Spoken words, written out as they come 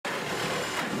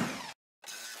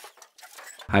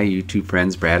Hi YouTube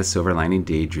friends, Brad of Silver Lining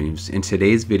Daydreams. In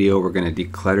today's video we're going to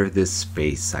declutter this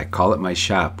space. I call it my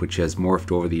shop, which has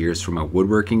morphed over the years from a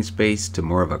woodworking space to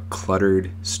more of a cluttered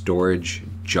storage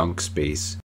junk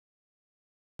space.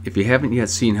 If you haven't yet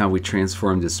seen how we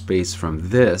transformed this space from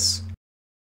this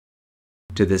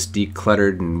to this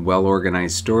decluttered and well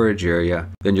organized storage area,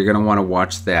 then you're going to want to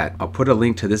watch that. I'll put a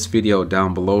link to this video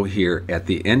down below here at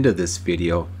the end of this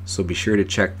video, so be sure to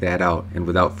check that out. And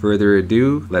without further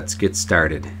ado, let's get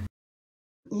started.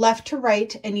 Left to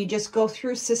right, and you just go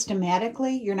through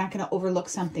systematically, you're not going to overlook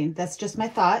something. That's just my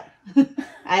thought.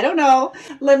 I don't know.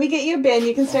 Let me get you a bin.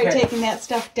 You can start taking that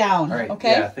stuff down. All right.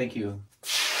 Okay? Yeah, thank you.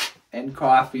 And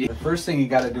coffee. The first thing you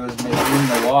got to do is make room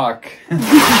to walk.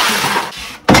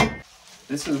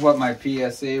 This is what my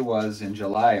PSA was in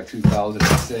July of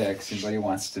 2006. Anybody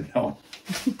wants to know?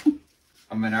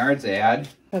 A Menards ad.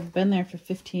 I've been there for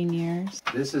 15 years.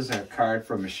 This is a card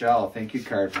from Michelle. Thank you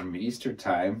card from Easter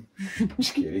time.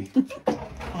 Just kidding.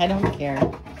 I don't care.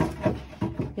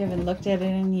 You haven't looked at it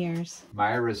in years.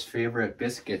 Myra's favorite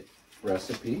biscuit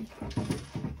recipe.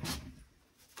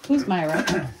 Who's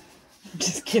Myra?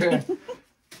 Just kidding.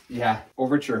 Yeah.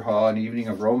 Overture Hall, an evening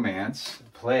of romance.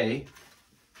 Play.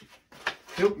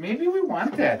 Dude, maybe we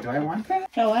want that. Do I want that?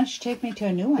 No, why don't you take me to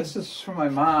a new one? This is from my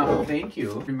mom. Thank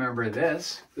you. Remember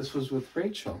this? This was with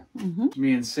Rachel.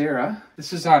 Me and Sarah.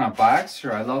 This is on a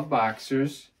boxer. I love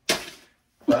boxers.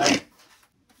 But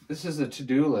this is a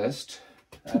to-do list.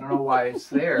 I don't know why it's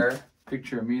there.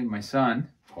 Picture of me and my son.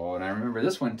 Oh, and I remember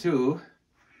this one too.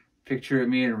 Picture of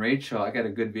me and Rachel. I got a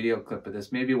good video clip of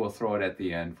this. Maybe we'll throw it at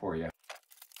the end for you.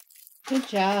 Good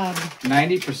job.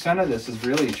 90% of this is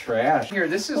really trash. Here,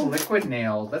 this is liquid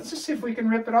nail. Let's just see if we can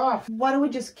rip it off. Why don't we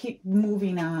just keep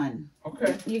moving on?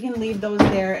 Okay. You can leave those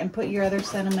there and put your other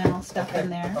sentimental stuff in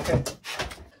there. Okay.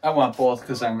 I want both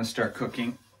because I'm going to start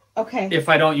cooking. Okay. If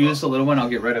I don't use the little one, I'll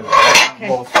get rid of it. Okay.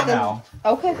 Both for now.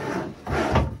 Okay.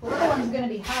 The little one's going to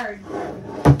be hard.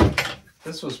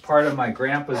 This was part of my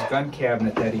grandpa's gun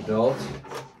cabinet that he built.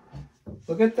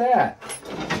 Look at that.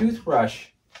 Toothbrush.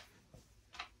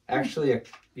 Actually, I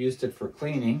used it for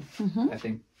cleaning. I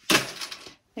think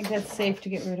that's safe to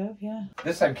get rid of, yeah.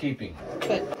 this I'm keeping.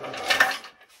 Good.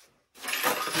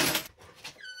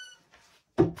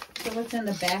 So what's in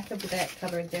the back of that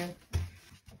cupboard there?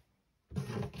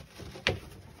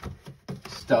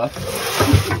 Stuff.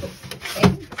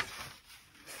 Eggs?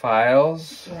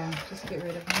 Files. Yeah, just get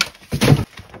rid of them.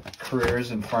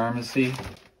 Careers in pharmacy.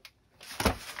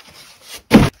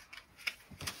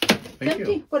 Thank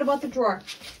Empty. you. What about the drawer?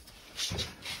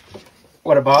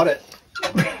 What about it?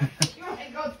 You want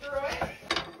to go through it?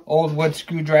 Old wood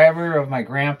screwdriver of my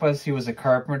grandpa's. He was a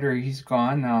carpenter. He's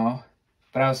gone now.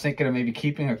 But I was thinking of maybe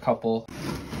keeping a couple.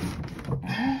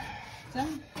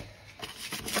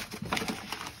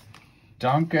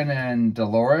 Duncan and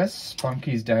Dolores,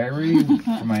 Spunky's Diary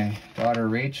for my daughter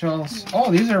Rachel.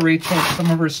 Oh, these are Rachel's,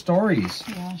 some of her stories.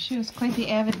 Yeah, she was quite the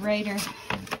avid writer.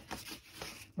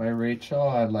 By Rachel,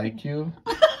 I like you.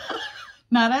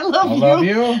 Not I love I you. love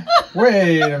you?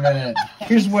 Wait a minute.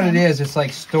 Here's what it is. It's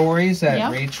like stories that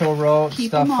Rachel wrote, Keep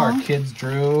stuff them all. our kids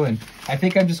drew, and I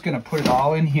think I'm just going to put it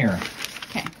all in here.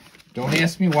 Okay. Don't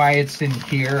ask me why it's in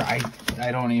here. I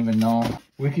don't even know.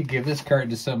 We could give this card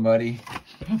to somebody.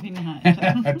 Probably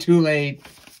not. Too late.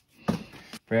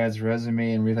 Brad's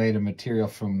resume and related material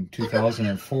from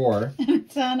 2004.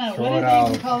 It's on a, Throw what do it they out.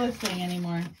 even call this thing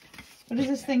anymore? What is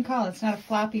this thing called? It's not a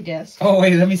floppy disk. Oh,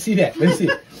 wait, let me see that. Let's see.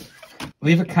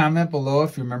 Leave a comment below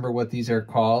if you remember what these are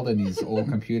called in these old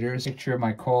computers. Picture of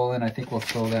my colon. I think we'll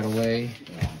throw that away.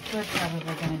 Yeah, we're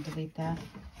probably going to delete that.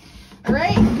 All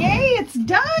right, yay, it's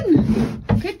done.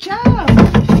 Good job.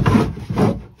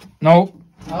 Nope.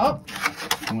 Oh.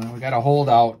 Well, we got a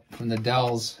holdout from the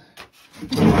Dells.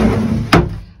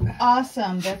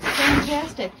 Awesome. That's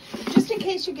fantastic. Just in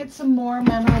case you get some more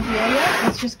memorabilia,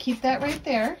 let's just keep that right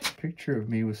there. Picture of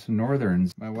me with some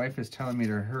Northerns. My wife is telling me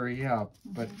to hurry up,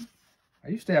 but I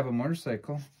used to have a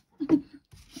motorcycle.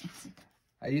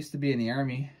 I used to be in the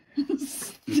Army.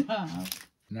 Stop.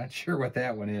 Not sure what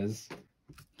that one is.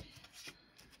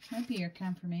 Might be your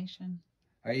confirmation.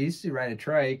 I used to ride a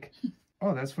trike.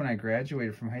 Oh, that's when I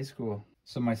graduated from high school.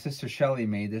 So my sister Shelly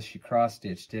made this. She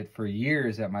cross-stitched it. For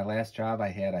years at my last job I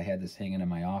had this hanging in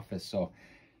my office. So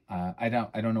I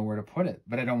don't know where to put it.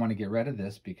 But I don't want to get rid of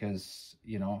this because,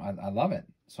 you know, I love it.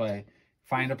 So I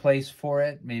find a place for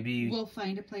it. Maybe We'll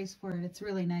find a place for it. It's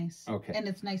really nice. Okay. And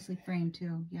it's nicely framed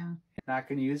too. Yeah. I'm not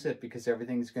going to use it because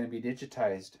everything's going to be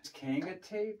digitized. Kanga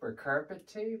tape or carpet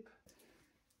tape?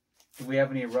 Do we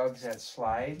have any rugs that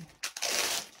slide?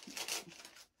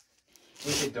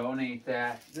 We could donate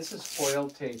that. This is foil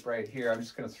tape right here. I'm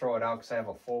just going to throw it out because I have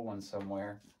a full one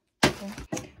somewhere.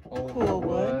 Okay. Old Cool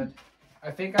wood. I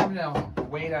think I'm going to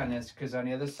wait on this because on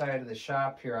the other side of the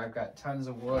shop here, I've got tons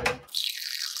of wood.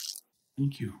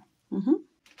 Thank you. Mm-hmm.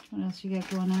 What else you got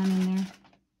going on in there?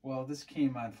 Well, this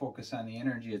came on Focus on the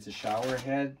Energy. It's a shower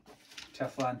head,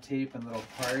 Teflon tape and little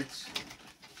parts.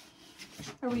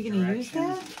 Are we going to use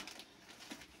that?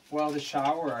 Well, the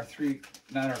shower,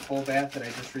 not our full bath that I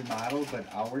just remodeled, but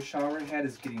our shower head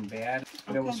is getting bad.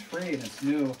 But it was free and it's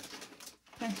new.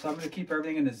 Okay. So I'm going to keep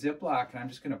everything in a Ziploc and I'm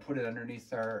just going to put it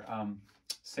underneath our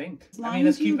sink. I mean,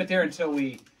 let's keep it there until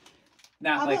we,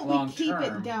 not like long term. How about we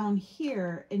keep it down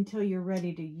here until you're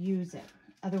ready to use it?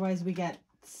 Otherwise, we got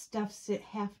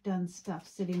half-done stuff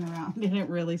sitting around and it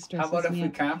really stresses me out. How about if we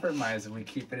compromise and we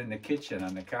keep it in the kitchen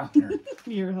on the counter?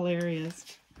 You're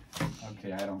hilarious.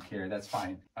 Okay, I don't care. That's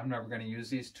fine. I'm never going to use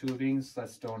these tubings.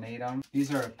 Let's donate them.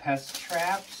 These are pest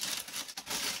traps.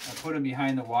 I put them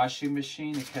behind the washing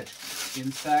machine to catch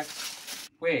insects.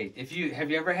 Wait, have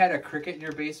you ever had a cricket in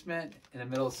your basement in the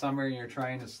middle of summer and you're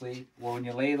trying to sleep? Well, when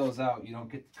you lay those out, you don't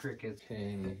get the crickets.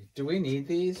 Okay. Do we need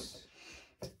these?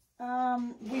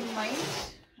 We might.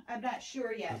 I'm not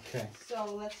sure yet. Okay.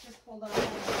 So let's just hold on.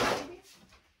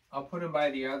 I'll put them by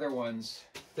the other ones.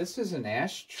 This is an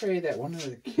ashtray that one of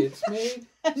the kids made.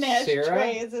 An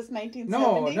ashtray? Is this 1970?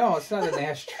 No, it's not an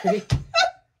ashtray.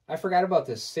 I forgot about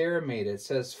this. Sarah made it. It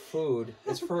says food.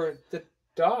 It's for the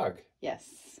dog. Yes.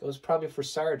 It was probably for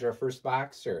Sarge, our first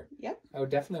boxer. Yep. I would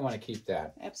definitely want to keep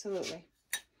that. Absolutely.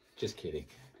 Just kidding.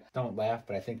 Don't laugh,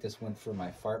 but I think this went for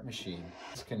my fart machine.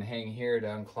 This can hang here to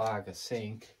unclog a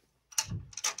sink.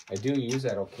 I do use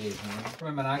that occasionally.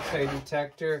 Carbon monoxide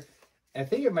detector. I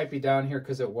think it might be down here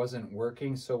because it wasn't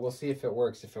working, so we'll see if it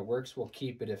works. If it works, we'll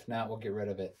keep it. If not, we'll get rid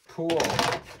of it. Pool.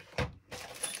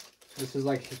 This is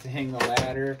like to hang the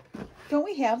ladder. Don't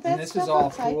we have that? And this is all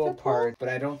pool part, but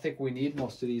I don't think we need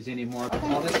most of these anymore.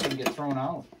 Okay. All this can get thrown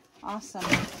out. Awesome.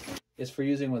 It's for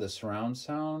using with a surround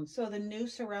sound. So the new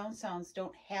surround sounds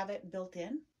don't have it built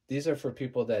in? These are for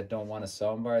people that don't want a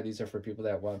sound bar. These are for people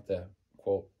that want the,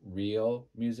 quote, real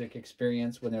music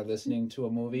experience when they're listening to a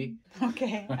movie.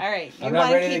 Okay, all right. I'm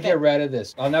not ready to get rid of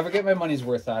this. I'll never get my money's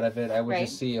worth out of it. I would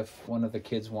just see if one of the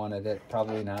kids wanted it.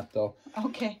 Probably not, though.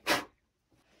 Okay.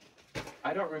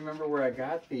 I don't remember where I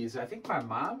got these. I think my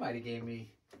mom might have gave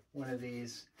me one of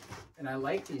these. And I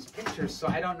like these pictures, so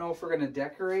I don't know if we're going to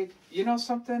decorate. You know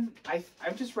something?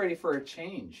 I'm just ready for a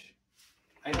change.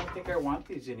 I don't think I want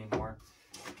these anymore.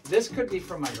 This could be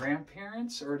from my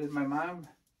grandparents, or did my mom...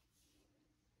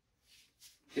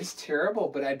 It's terrible,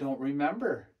 but I don't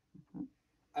remember.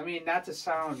 I mean, not to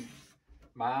sound,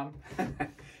 Mom,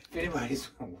 if anybody's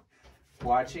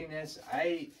watching this,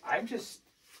 I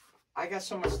got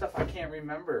so much stuff I can't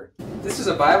remember. This is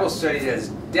a Bible study that's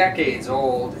decades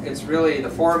old. It's really, the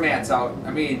format's out.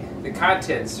 I mean, the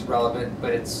content's relevant,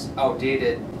 but it's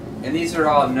outdated. And these are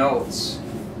all notes,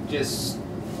 just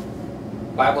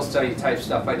Bible study type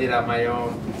stuff I did on my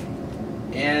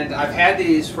own. And I've had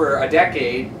these for a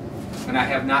decade, and I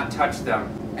have not touched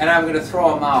them. And I'm going to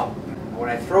throw them out. When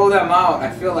I throw them out,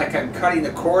 I feel like I'm cutting the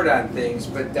cord on things,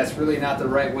 but that's really not the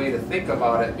right way to think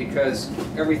about it, because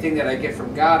everything that I get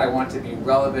from God, I want to be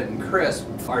relevant and crisp.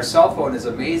 Our cell phone is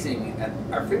amazing. At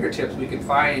our fingertips, we can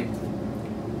find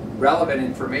relevant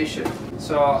information.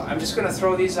 So I'm just going to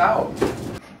throw these out.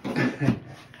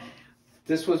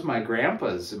 This was my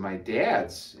grandpa's and my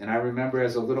dad's, and I remember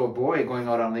as a little boy going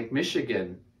out on Lake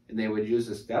Michigan, and they would use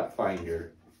a step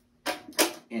finder.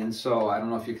 And so, I don't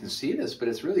know if you can see this, but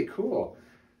it's really cool.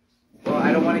 Well,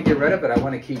 I don't want to get rid of it. I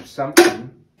want to keep something.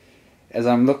 As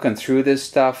I'm looking through this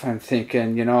stuff, I'm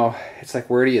thinking, you know, it's like,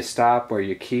 where do you stop, where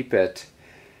you keep it?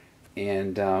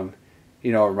 And,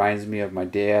 you know, it reminds me of my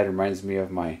dad, it reminds me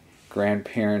of my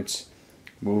grandparents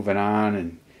moving on.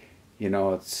 And, you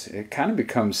know, it kind of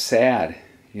becomes sad,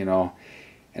 you know.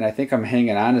 And I think I'm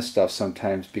hanging on to stuff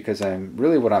sometimes because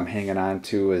what I'm hanging on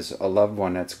to is a loved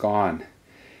one that's gone.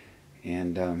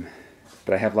 And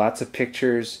but I have lots of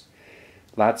pictures,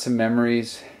 lots of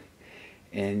memories,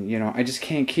 and you know, I just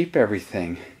can't keep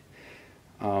everything.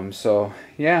 So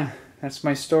yeah, that's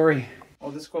my story. Oh,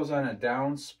 this goes on a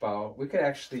downspout. We could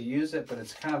actually use it, but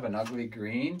it's kind of an ugly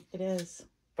green. It is.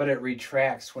 But it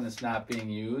retracts when it's not being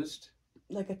used.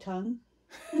 Like a tongue?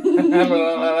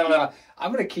 I'm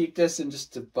gonna keep this and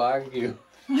just to bug you.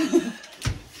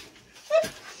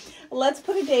 Let's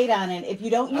put a date on it. If you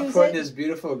don't use it... I'm putting this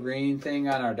beautiful green thing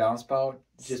on our downspout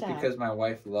just because my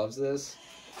wife loves this.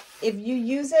 If you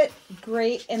use it,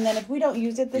 great. And then if we don't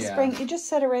use it this spring, you just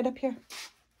set it right up here.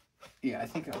 Yeah, I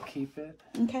think I'll keep it.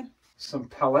 Okay. Some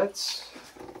pellets.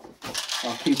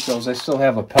 I'll keep those. I still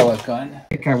have a pellet gun. I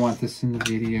think I want this in the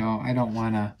video. I don't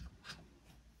want to.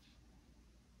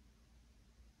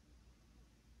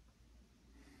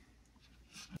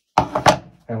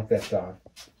 I hope that's off.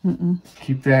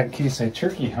 Keep that in case I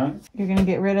turkey hunt. You're going to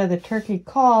get rid of the turkey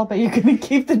call, but you're going to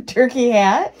keep the turkey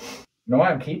hat? No,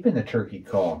 I'm keeping the turkey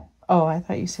call. Oh, I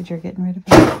thought you said you're getting rid of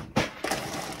it.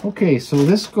 Okay, so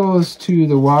this goes to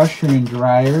the washer and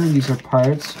dryer. These are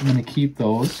parts. I'm going to keep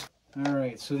those. All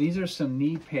right, so these are some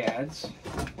knee pads.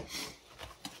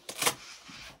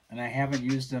 And I haven't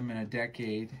used them in a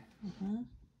decade.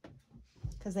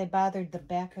 Because they bothered the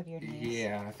back of your knees.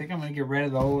 Yeah, I think I'm going to get rid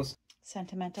of those.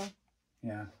 Sentimental?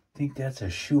 Yeah. I think that's a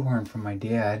shoehorn from my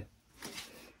dad.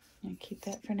 You keep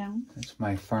that for now. That's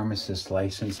my pharmacist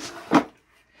license.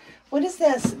 What is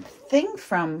this thing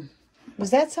from? Was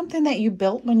that something that you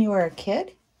built when you were a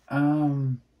kid?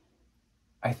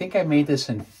 I think I made this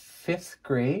in 5th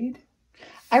grade.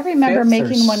 I remember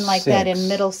making one like that in 6th.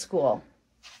 middle school.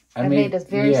 I made a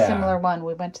very similar one.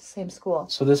 We went to the same school.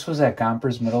 So this was at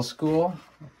Gompers Middle School.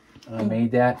 I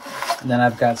made that. And then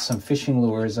I've got some fishing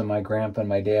lures of my grandpa and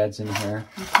my dad's in here.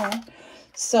 Okay.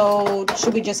 So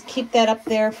should we just keep that up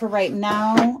there for right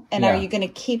now? And are you going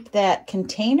to keep that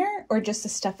container or just the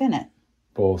stuff in it?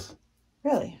 Both.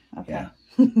 Really? Okay.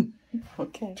 Yeah.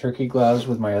 Okay. Turkey gloves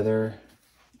with my other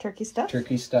Turkey stuff?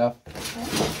 turkey stuff. Okay.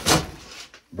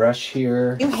 Brush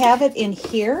here. You have it in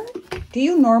here? Do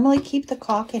you normally keep the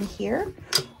caulk in here?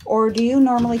 Or do you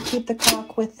normally keep the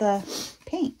caulk with the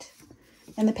paint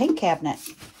in the paint cabinet?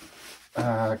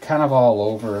 Kind of all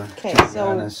over, Okay, to be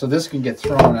honest. So this can get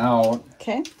thrown out.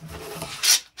 Okay.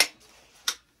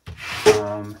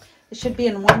 It should be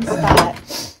in one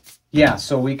spot. Yeah,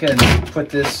 so we can put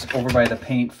this over by the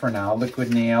paint for now.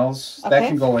 Liquid nails. Okay. That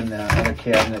can go in the other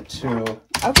cabinet too.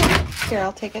 Okay. Here,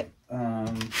 I'll take it.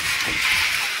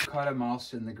 Caught a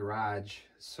mouse in the garage.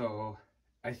 So,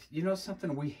 you know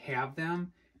something? We have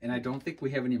them, and I don't think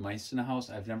we have any mice in the house.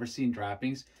 I've never seen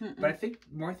droppings. But I think,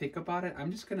 more I think about it,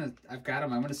 I've got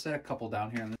them. I'm going to set a couple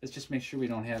down here. And let's just make sure we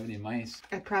don't have any mice.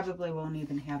 I probably won't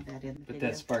even have that in the But video.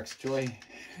 that sparks joy.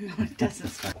 No, it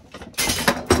doesn't.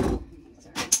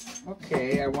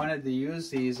 Okay, I wanted to use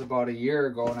these about a year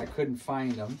ago, and I couldn't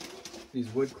find them. These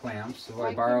wood clamps, so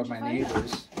I borrowed my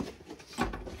neighbor's.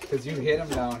 Because you hid them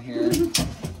down here.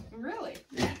 Really?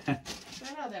 Is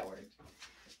that how that works?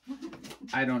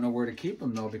 I don't know where to keep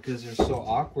them though because they're so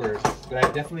awkward. But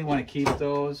I definitely want to keep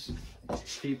those.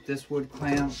 Keep this wood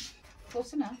clamp.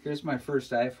 Close enough. Here's my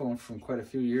first iPhone from quite a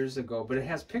few years ago, but it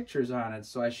has pictures on it,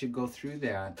 so I should go through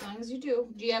that. As long as you do.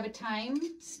 Do you have a time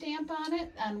stamp on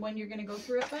it on when you're going to go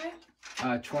through it by?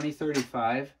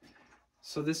 2035.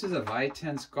 So this is a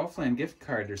Vi-10 Scuffland gift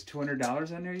card. There's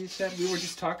 $200 on there, you said? We were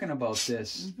just talking about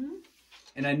this.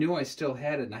 And I knew I still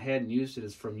had it, and I hadn't used it.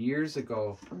 It's from years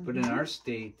ago. But in our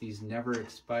state, these never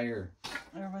expire.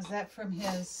 Or was that from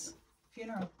his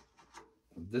funeral?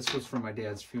 This was from my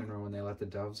dad's funeral when they let the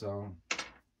doves out.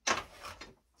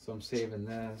 So I'm saving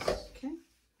this. Okay.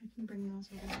 I can bring those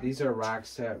over. These are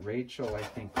rocks that Rachel, I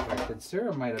think, collected.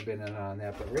 Sarah might have been in on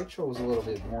that, but Rachel was a little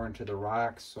bit more into the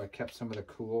rocks, so I kept some of the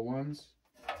cool ones.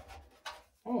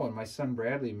 Oh, and my son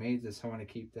Bradley made this. I want to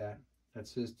keep that.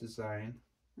 That's his design.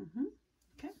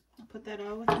 Okay. I'll put that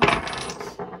all with you.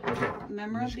 Okay.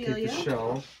 Memorabilia. Just keep the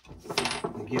shell,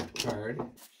 the gift card.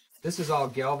 This is all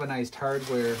galvanized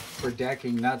hardware for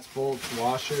decking, nuts, bolts,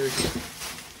 washers.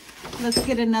 Let's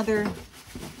get another,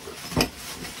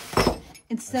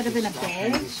 instead of in a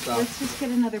bag, let's just get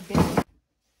another bag.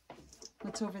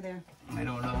 What's over there? I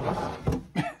don't know.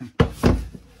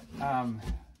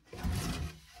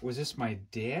 Was this my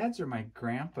dad's or my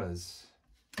grandpa's?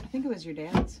 I think it was your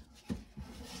dad's.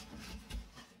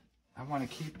 I want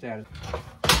to keep that.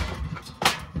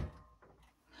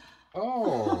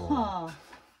 Oh.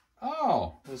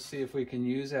 Oh. Let's see if we can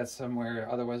use that somewhere.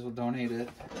 Otherwise, we'll donate it.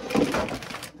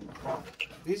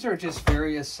 These are just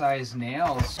various size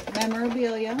nails.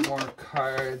 Memorabilia. More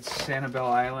cards.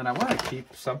 Sanibel Island. I want to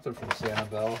keep something from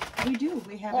Sanibel. We do.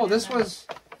 We have. Oh, this was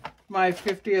my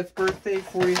 50th birthday,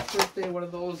 40th birthday. One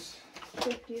of those.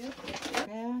 50th.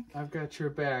 Back. I've got your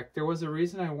back. There was a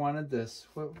reason I wanted this.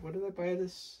 What did I buy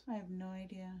this? I have no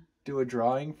idea. Do a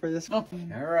drawing for this? Oh.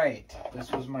 All right.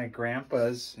 This was my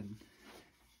grandpa's. And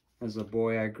as a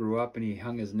boy, I grew up and he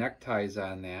hung his neckties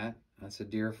on that. That's a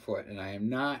deerfoot, and I am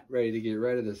not ready to get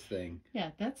rid of this thing. Yeah,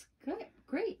 that's good.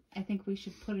 Great. I think we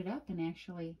should put it up and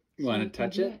actually... You want to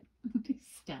touch it?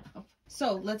 Stop.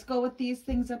 So, let's go with these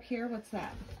things up here. What's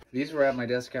that? These were at my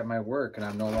desk at my work, and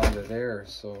I'm no longer there.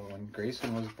 So when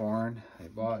Grayson was born, I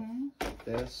bought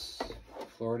this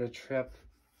Florida trip.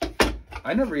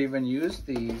 I never even used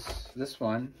these. This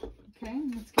one. Okay,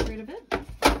 let's get rid of it.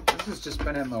 This has just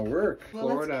been at my work, Well,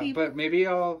 Florida. But maybe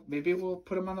we'll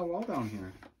put them on the wall down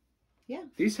here. Yeah.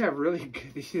 These have really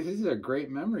good, these are great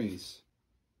memories.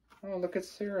 Oh, look at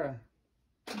Sarah.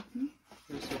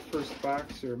 There's her first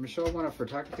boxer. Michelle won a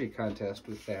photography contest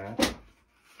with that.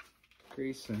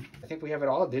 Grayson. I think we have it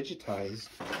all digitized.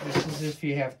 This is if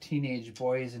you have teenage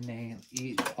boys and they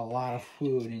eat a lot of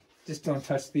food. And just don't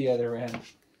touch the other end.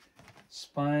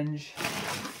 Sponge.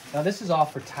 Now this is all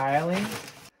for tiling.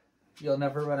 You'll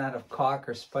never run out of caulk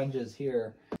or sponges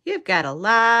here. You've got a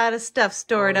lot of stuff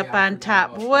stored up on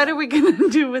top. What are we going to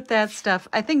do with that stuff?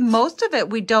 I think most of it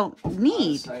we don't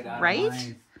need,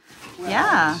 right? Well,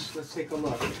 yeah. Let's take a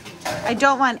look. I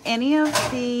don't want any of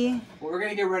the... Well, we're going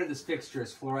to get rid of this fixture.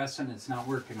 It's fluorescent. It's not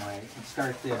working right. Let's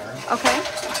start there. Okay.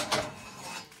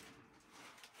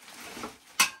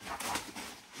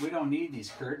 We don't need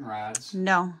these curtain rods.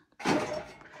 No.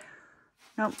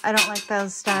 Nope, I don't like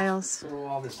those styles. Throw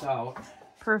all this out.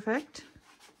 Perfect.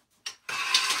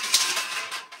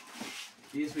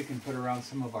 These we can put around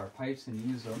some of our pipes and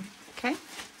use them. Okay.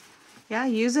 Yeah,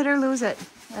 use it or lose it.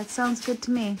 That sounds good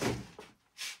to me.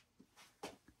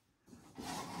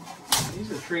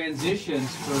 These are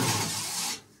transitions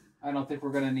for... I don't think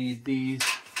we're going to need these.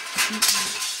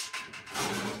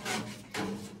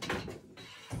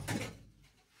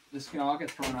 This can all get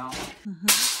thrown out.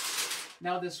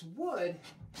 Now this wood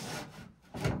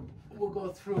will go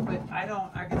through, but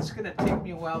it's gonna take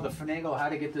me a while to finagle how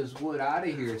to get this wood out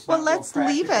of here. It's well, not let's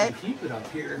leave it. Keep it up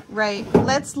here. Right.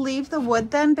 Let's leave the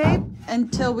wood then, babe,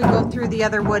 until we go through the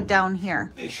other wood down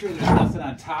here. Make sure there's nothing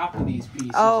on top of these pieces.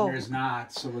 Oh. And there's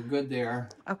not, so we're good there.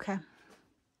 Okay.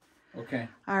 Okay.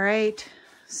 All right.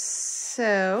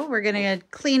 So we're gonna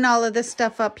clean all of this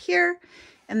stuff up here.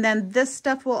 And then this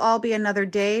stuff will all be another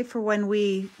day for when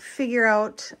we figure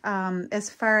out as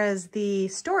far as the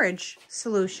storage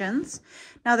solutions.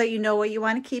 Now that you know what you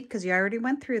want to keep, because you already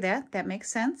went through that, that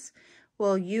makes sense.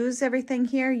 We'll use everything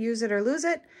here, use it or lose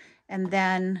it. And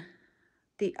then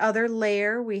the other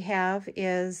layer we have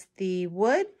is the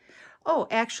wood. Oh,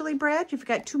 actually, Brad, you've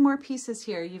got two more pieces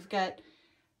here. You've got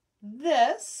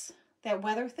this, that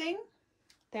weather thing.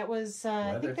 That was,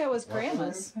 I think that was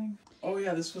Grandma's. Oh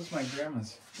yeah, this was my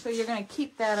grandma's. So you're gonna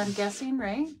keep that, I'm guessing,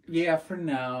 right? Yeah, for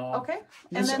now. Okay.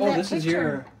 This, and then this is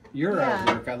your Yeah.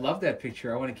 artwork. I love that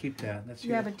picture. I want to keep that. That's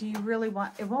Yeah, but do you really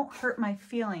want? It won't hurt my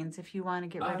feelings if you want to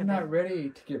get rid of it. I'm not ready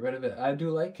to get rid of it. I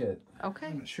do like it. Okay.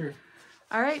 I'm not sure.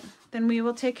 All right, then we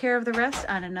will take care of the rest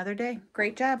on another day.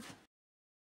 Great job.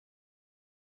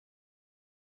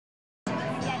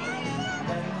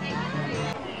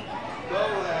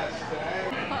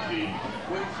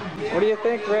 What do you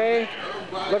think, Ray?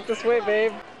 Look this way,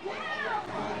 babe.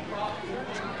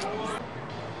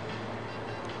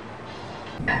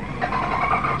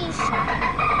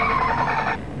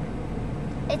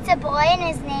 It's a boy and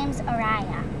his name's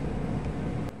Araya.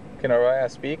 Can Araya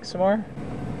speak some more?